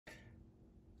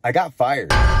I got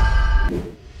fired.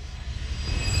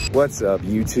 What's up,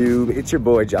 YouTube? It's your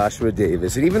boy, Joshua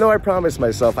Davis. And even though I promised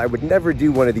myself I would never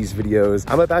do one of these videos,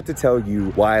 I'm about to tell you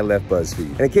why I left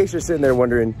BuzzFeed. And in case you're sitting there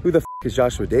wondering, who the f is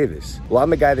Joshua Davis? Well, I'm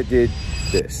the guy that did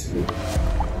this.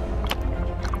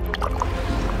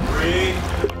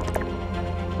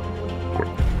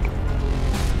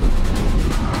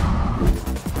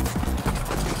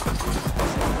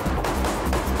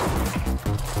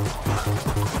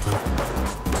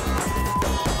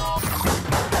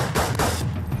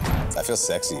 I feel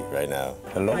sexy right now.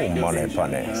 Hello, money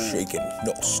funny. Shaking,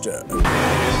 no stir.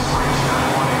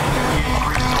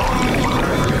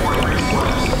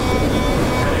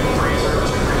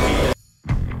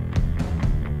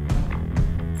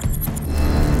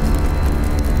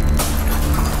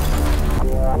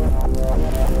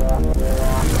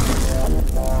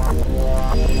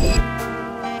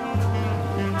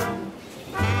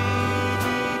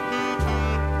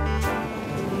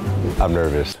 I'm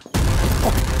nervous.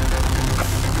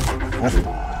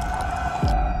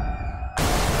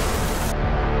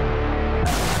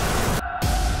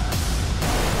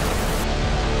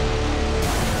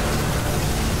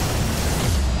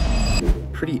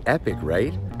 Pretty epic,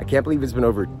 right? I can't believe it's been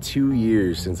over 2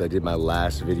 years since I did my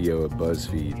last video at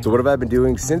BuzzFeed. So what have I been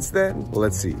doing since then? Well,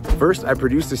 let's see. First, I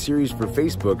produced a series for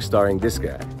Facebook starring this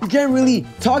guy. You can't really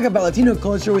talk about Latino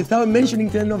culture without mentioning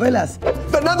telenovelas.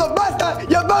 Fernando, basta!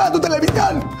 Ya apaga tu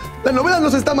televisión! La novela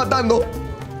nos está matando!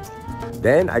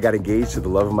 Then I got engaged to the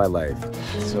love of my life.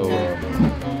 So, I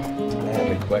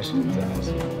have a question to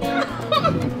ask you.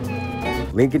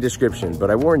 Link in description, but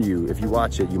I warn you, if you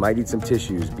watch it, you might need some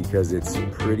tissues because it's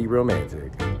pretty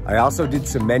romantic. I also did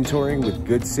some mentoring with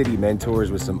good city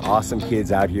mentors with some awesome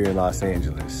kids out here in Los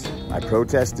Angeles. I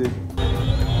protested,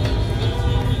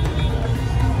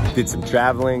 did some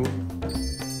traveling,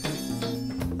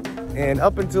 and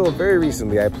up until very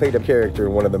recently, I played a character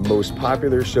in one of the most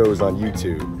popular shows on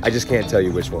YouTube. I just can't tell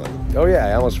you which one. Oh yeah,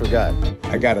 I almost forgot.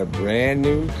 I got a brand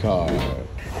new car.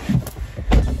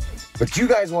 But you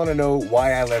guys want to know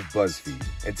why I left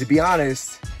BuzzFeed. And to be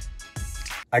honest,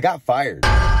 I got fired.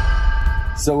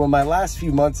 So in my last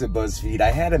few months at BuzzFeed,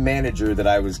 I had a manager that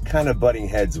I was kind of butting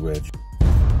heads with.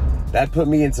 That put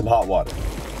me in some hot water.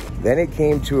 Then it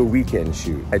came to a weekend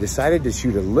shoot. I decided to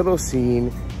shoot a little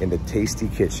scene in the Tasty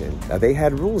Kitchen. Now they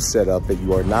had rules set up that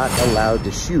you are not allowed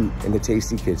to shoot in the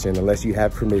Tasty Kitchen unless you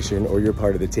have permission or you're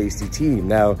part of the Tasty team.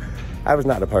 Now, I was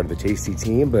not a part of the Tasty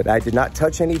team, but I did not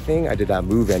touch anything. I did not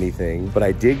move anything, but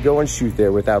I did go and shoot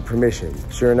there without permission.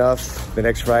 Sure enough, the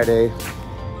next Friday,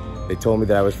 they told me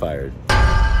that I was fired.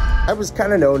 I was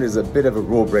kind of known as a bit of a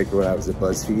rule breaker when I was at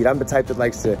BuzzFeed. I'm the type that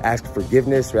likes to ask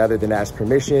forgiveness rather than ask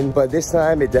permission, but this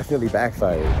time it definitely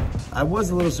backfired. I was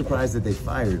a little surprised that they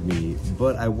fired me,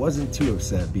 but I wasn't too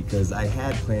upset because I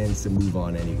had plans to move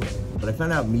on anyway. But I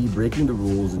found out me breaking the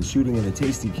rules and shooting in the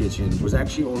Tasty Kitchen was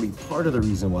actually only part of the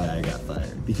reason why I got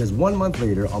fired. Because 1 month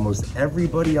later, almost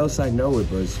everybody else I know at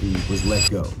BuzzFeed was let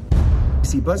go.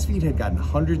 See, BuzzFeed had gotten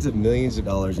hundreds of millions of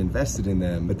dollars invested in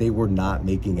them, but they were not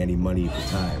making any money at the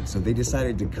time. So they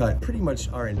decided to cut pretty much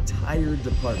our entire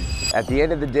department. At the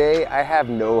end of the day, I have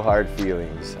no hard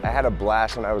feelings. I had a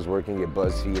blast when I was working at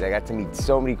BuzzFeed. I got to meet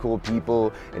so many cool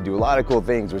people and do a lot of cool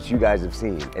things, which you guys have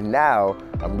seen. And now,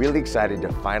 I'm really excited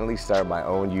to finally start my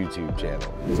own YouTube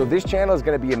channel. So this channel is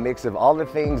gonna be a mix of all the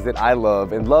things that I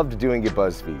love and loved doing at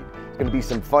BuzzFeed. It's gonna be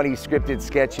some funny scripted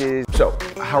sketches. So,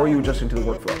 how are you adjusting to the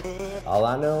workflow? All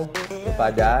I know, if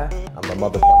I die, I'm a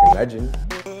motherfucking legend.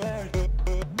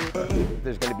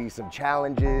 There's gonna be some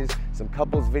challenges, some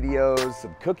couples videos,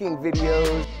 some cooking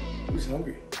videos. Who's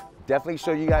hungry? Definitely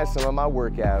show you guys some of my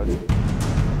workouts.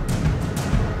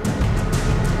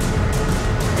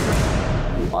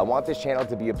 I want this channel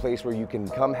to be a place where you can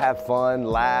come have fun,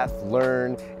 laugh,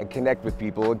 learn, and connect with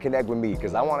people and connect with me,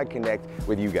 because I want to connect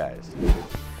with you guys.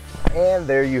 And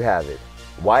there you have it.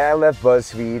 Why I left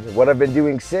BuzzFeed, what I've been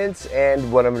doing since,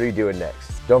 and what I'm going to be doing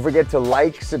next. Don't forget to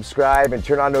like, subscribe, and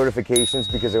turn on notifications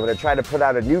because I'm going to try to put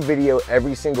out a new video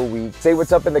every single week. Say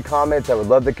what's up in the comments. I would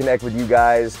love to connect with you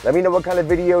guys. Let me know what kind of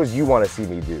videos you want to see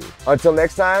me do. Until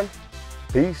next time,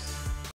 peace.